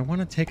these. If I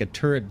want to take a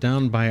turret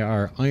down by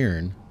our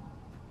iron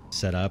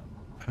setup,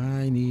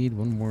 I need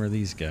one more of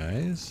these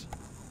guys.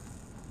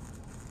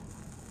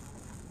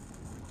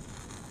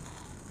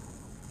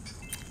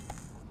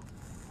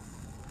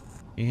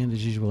 And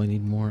as usual, I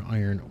need more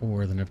iron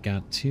ore. Then I've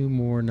got 2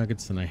 more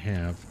nuggets than I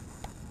have.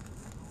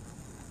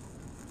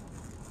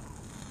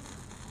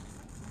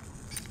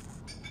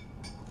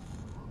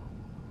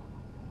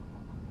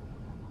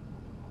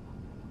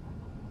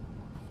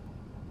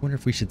 Wonder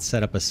if we should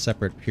set up a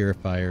separate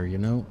purifier, you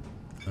know,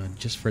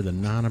 just for the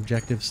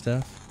non-objective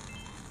stuff.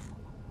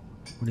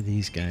 What do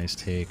these guys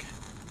take?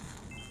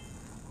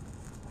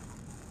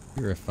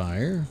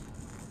 Purifier.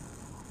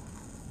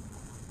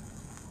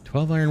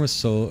 12 iron with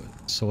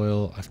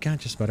soil. I've got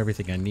just about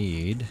everything I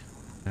need.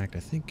 In fact, I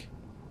think...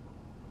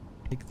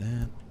 take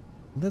that.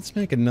 Let's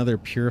make another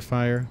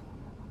purifier.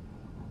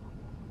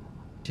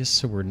 Just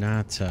so we're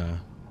not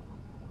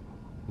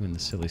doing the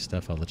silly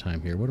stuff all the time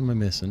here. What am I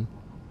missing?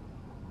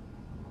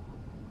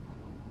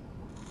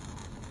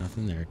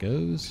 Nothing. There it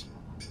goes.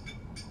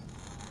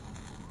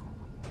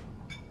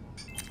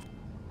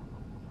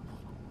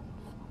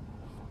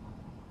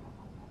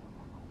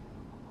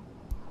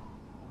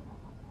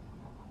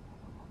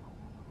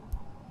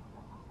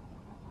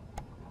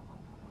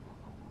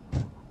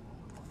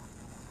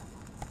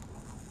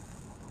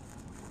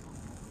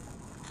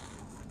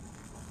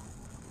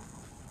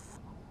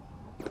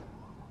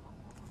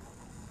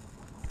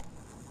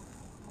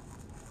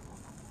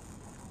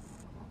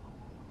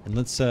 And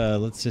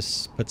let's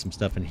just put some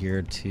stuff in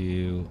here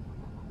to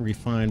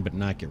refine but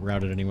not get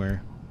routed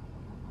anywhere.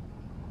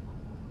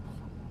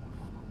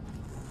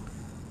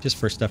 Just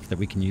for stuff that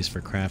we can use for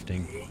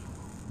crafting.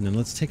 And then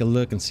let's take a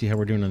look and see how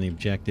we're doing on the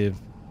objective.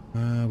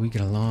 We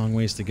got a long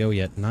ways to go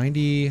yet.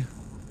 90, a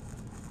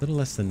little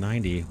less than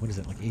 90. What is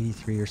it, like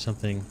 83 or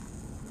something?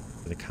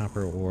 For the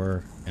copper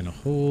ore, and a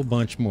whole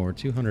bunch more.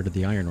 200 of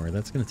the iron ore.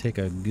 That's going to take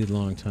a good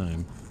long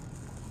time.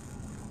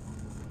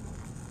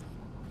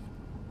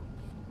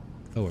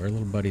 Oh, our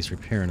little buddy's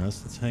repairing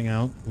us. Let's hang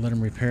out, let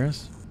him repair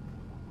us.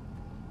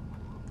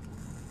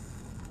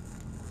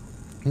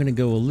 I'm going to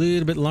go a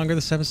little bit longer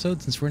this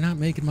episode since we're not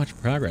making much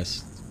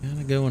progress. It's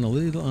kind of going a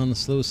little on the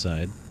slow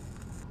side.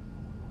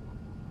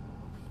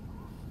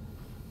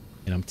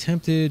 And I'm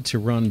tempted to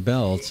run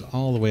belts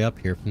all the way up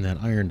here from that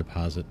iron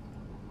deposit.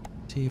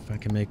 See if I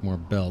can make more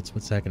belts.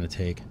 What's that going to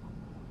take?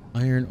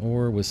 Iron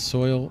ore with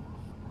soil.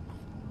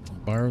 I'll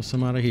borrow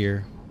some out of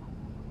here.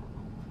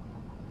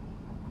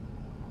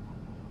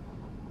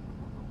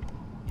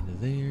 Into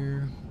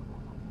there.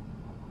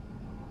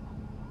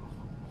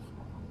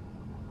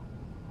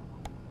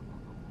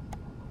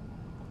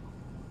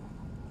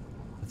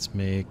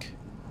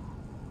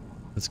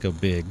 Let's go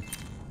big.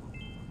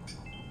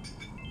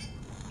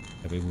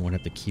 That way we won't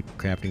have to keep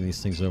crafting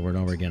these things over and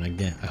over again.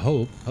 I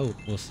hope,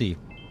 we'll see.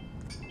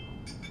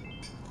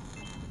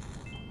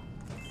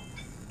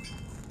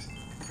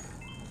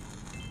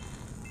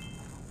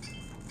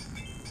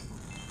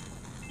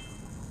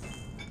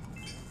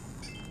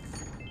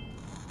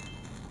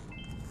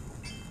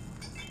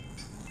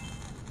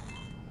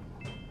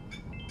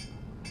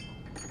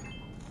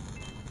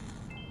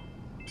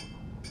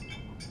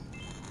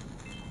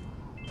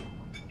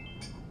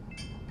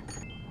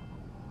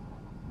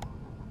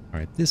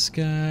 Alright, this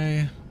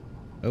guy...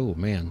 Oh,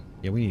 man.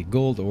 Yeah, we need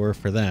gold ore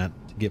for that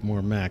to get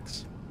more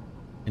max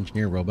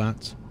engineer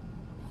robots.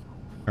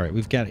 Alright,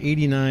 we've got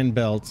 89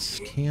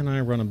 belts. Can I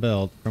run a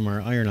belt from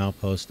our iron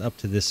outpost up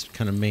to this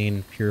kind of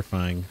main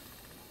purifying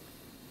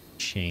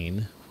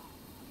chain?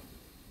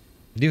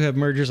 I do have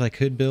mergers I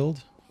could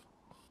build.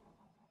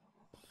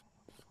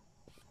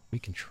 We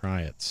can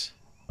try it.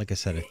 Like I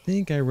said, I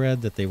think I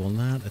read that they will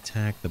not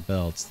attack the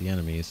belts, the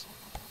enemies.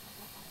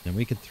 And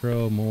we could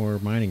throw more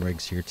mining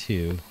rigs here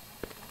too.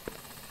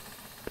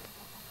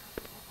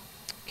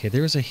 Okay,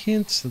 there was a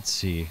hint. Let's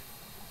see.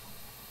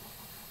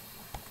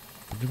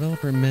 The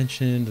developer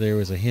mentioned there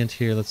was a hint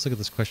here. Let's look at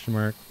this question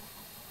mark.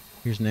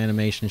 Here's an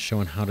animation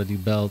showing how to do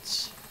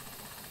belts.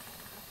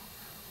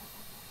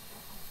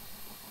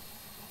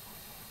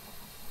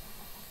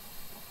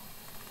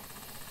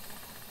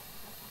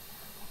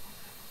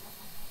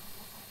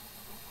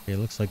 Okay, it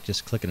looks like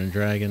just clicking and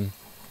dragging.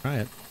 Try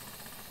it.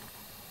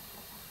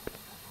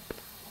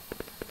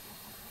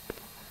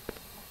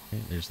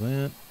 Okay, there's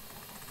that.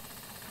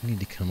 I need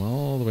to come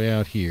all the way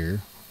out here.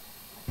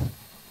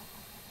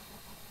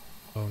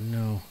 Oh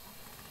no.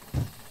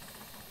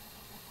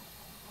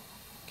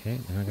 Okay,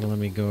 they're not gonna let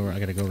me go. I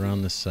gotta go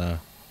around this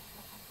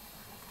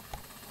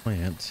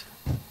plant.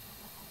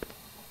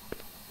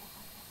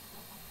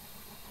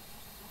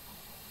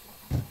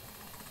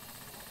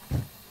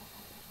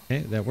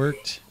 Okay, that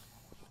worked.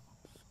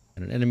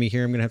 And an enemy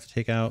here I'm gonna have to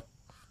take out.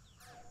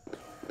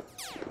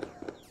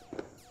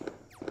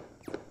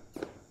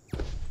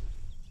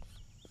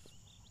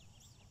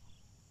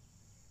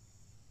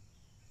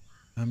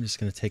 I'm just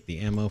going to take the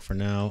ammo for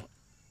now.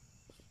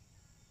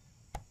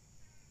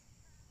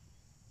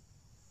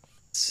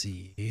 Let's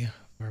see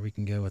where we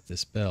can go with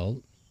this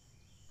belt.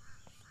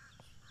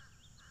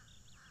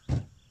 Got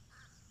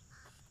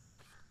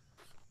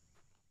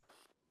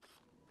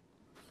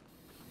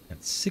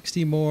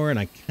 60 more, and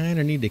I kind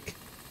of need to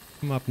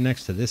come up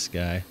next to this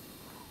guy.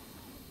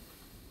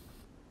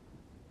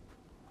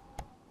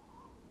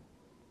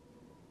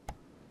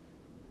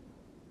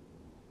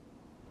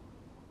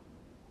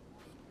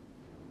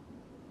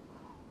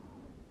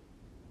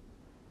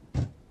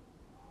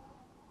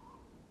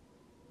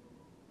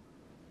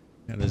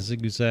 Gotta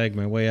zigzag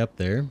my way up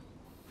there.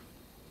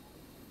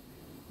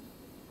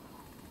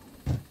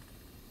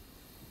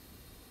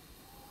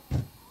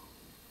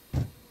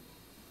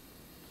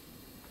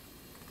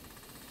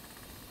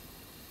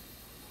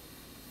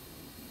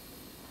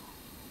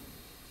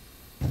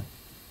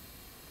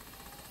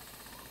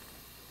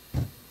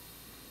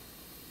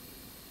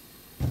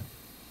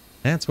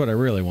 That's what I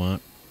really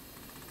want.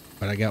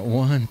 But I got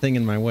one thing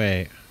in my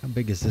way. How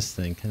big is this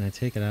thing? Can I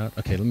take it out?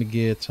 Okay, let me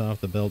get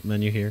off the belt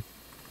menu here.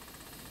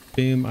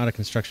 Boom, out of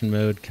construction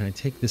mode. Can I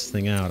take this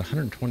thing out?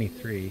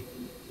 123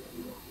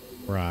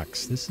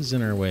 rocks. This is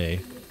in our way.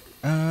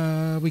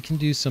 We can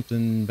do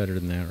something better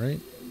than that,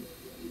 right?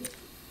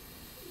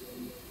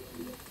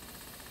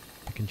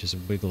 I can just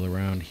wiggle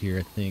around here,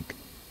 I think.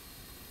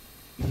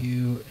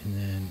 You, and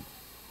then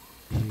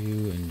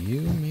you, and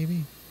you,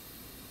 maybe?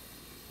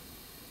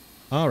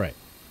 Alright.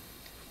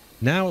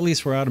 Now at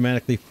least we're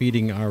automatically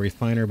feeding our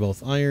refiner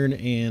both iron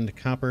and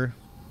copper.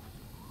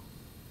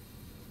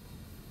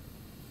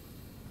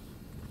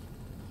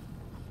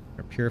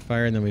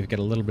 Purifier, and then we've got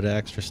a little bit of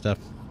extra stuff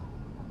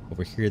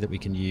over here that we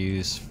can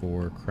use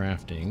for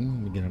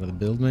crafting. We get out of the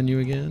build menu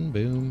again.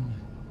 Boom.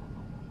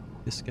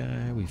 This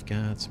guy, we've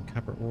got some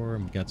copper ore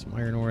and we've got some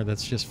iron ore.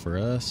 That's just for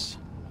us.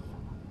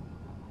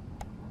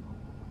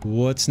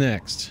 What's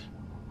next?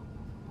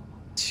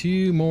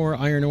 2 more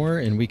iron ore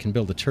and we can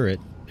build a turret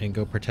and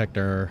go protect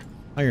our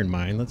iron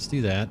mine. Let's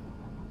do that.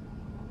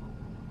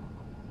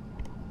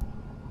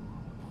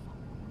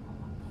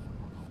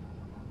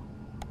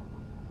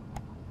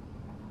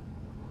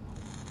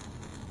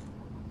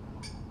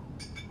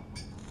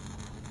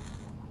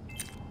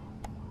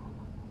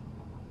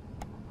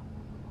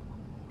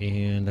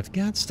 And I've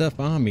got stuff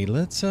on me.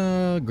 Let's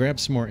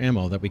grab some more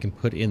ammo that we can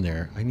put in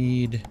there. I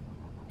need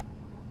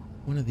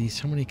one of these.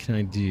 How many can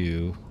I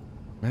do?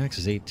 Max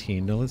is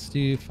 18. No, let's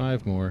do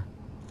 5 more.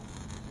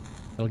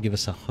 That'll give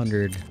us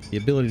 100. The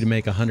ability to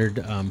make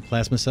 100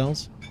 plasma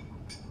cells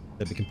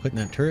that we can put in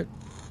that turret.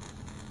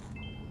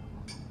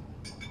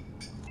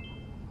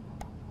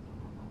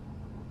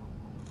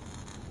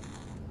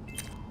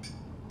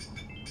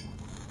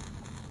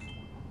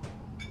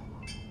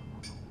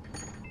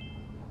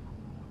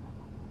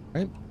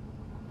 Right.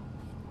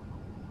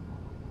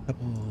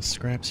 Couple of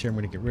scraps here. I'm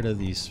going to get rid of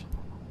these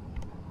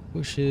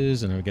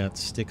bushes, and I've got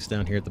sticks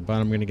down here at the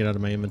bottom. I'm going to get out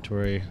of my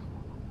inventory.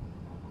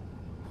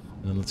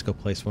 And then let's go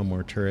place one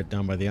more turret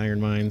down by the iron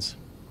mines.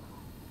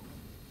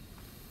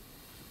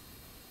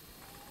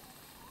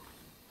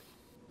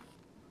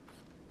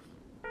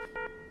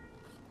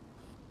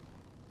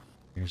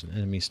 There's an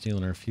enemy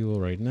stealing our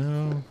fuel right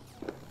now.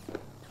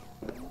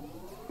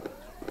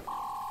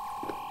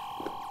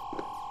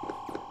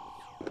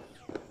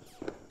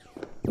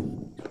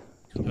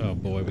 Oh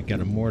boy, we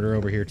got a mortar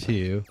over here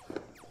too.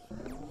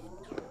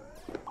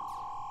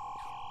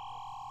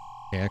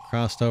 Okay, I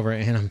crossed over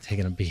and I'm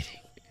taking a beating.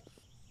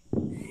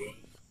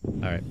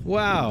 Alright.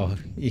 Wow!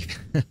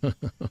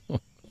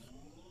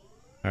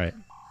 Alright.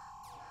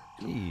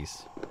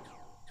 Jeez.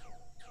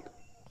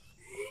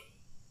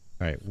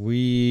 Alright,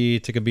 we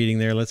took a beating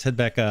there. Let's head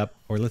back up.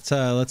 Or let's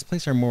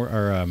place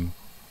our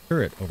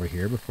turret over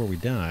here before we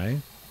die.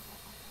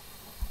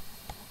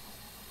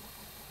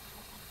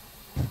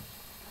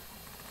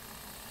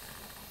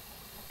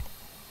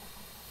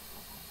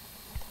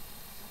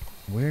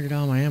 Where did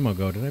all my ammo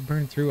go? Did I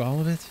burn through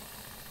all of it?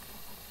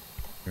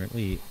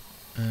 Apparently,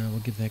 we'll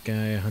give that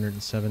guy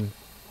 107.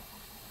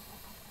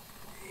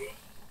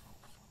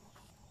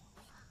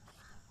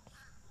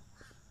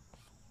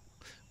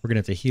 We're going to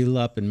have to heal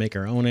up and make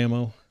our own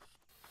ammo.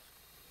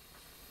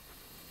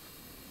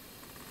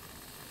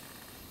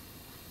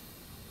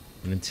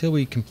 And until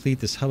we complete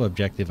this hub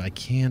objective, I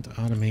can't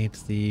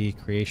automate the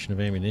creation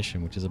of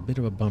ammunition, which is a bit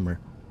of a bummer.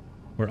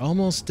 We're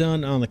almost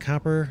done on the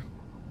copper.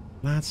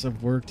 Lots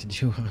of work to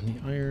do on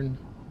the iron.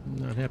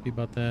 I'm not happy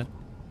about that.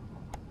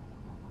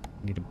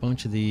 Need a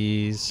bunch of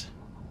these.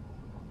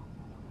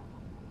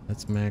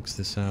 Let's max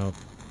this out.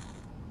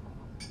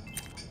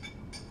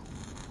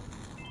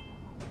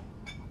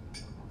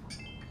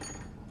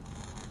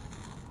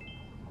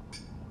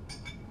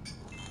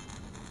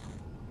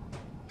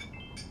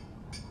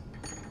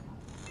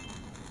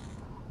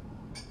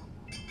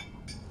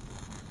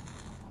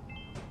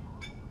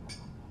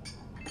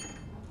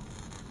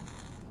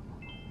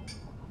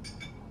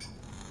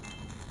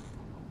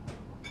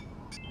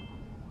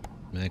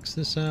 Max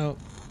this out.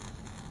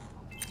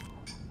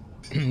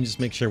 Just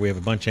make sure we have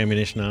a bunch of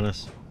ammunition on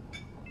us.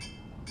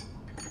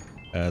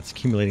 It's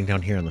accumulating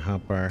down here on the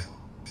hotbar.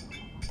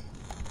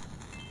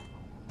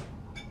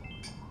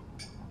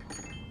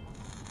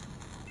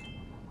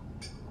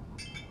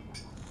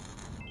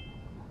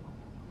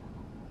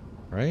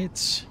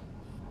 Right.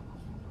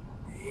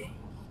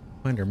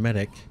 Find our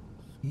medic.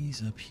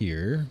 He's up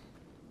here.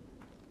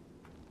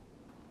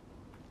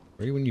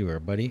 Ready when you are,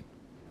 buddy.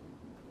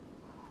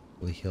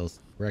 Hopefully he'll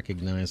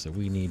recognize that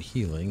we need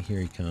healing. Here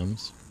he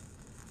comes.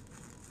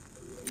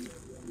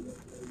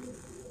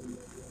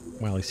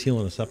 While he's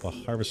healing us up, I'll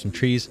harvest some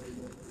trees.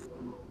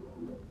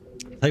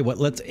 Tell you what,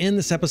 let's end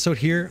this episode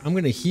here. I'm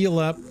going to heal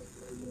up.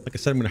 Like I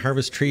said, I'm going to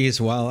harvest trees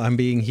while I'm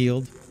being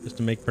healed, just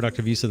to make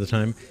productive use of the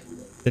time.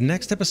 The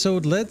next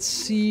episode, let's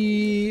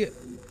see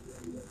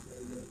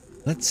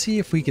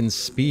if we can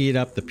speed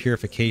up the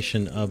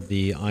purification of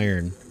the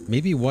iron.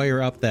 Maybe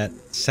wire up that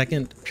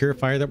second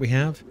purifier that we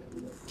have.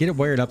 Get it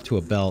wired up to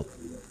a belt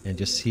and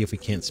just see if we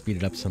can't speed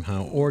it up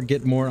somehow, or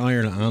get more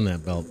iron on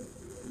that belt,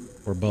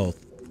 or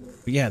both.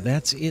 But yeah,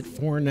 that's it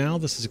for now.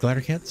 This is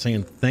Glidercat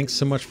saying thanks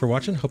so much for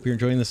watching. Hope you're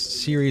enjoying this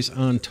series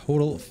on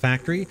Total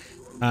Factory.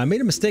 I made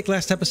a mistake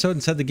last episode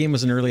and said the game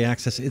was in early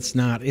access. It's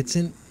not.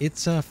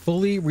 It's a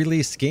fully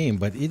released game,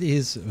 but it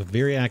is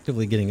very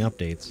actively getting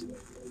updates.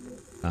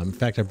 In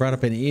fact, I brought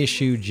up an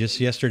issue just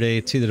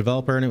yesterday to the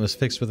developer, and it was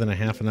fixed within a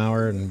half an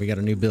hour, and we got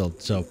a new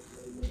build. So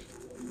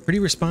pretty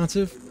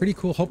responsive, pretty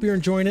cool. Hope you're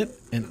enjoying it,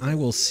 and I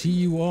will see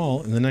you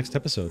all in the next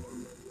episode.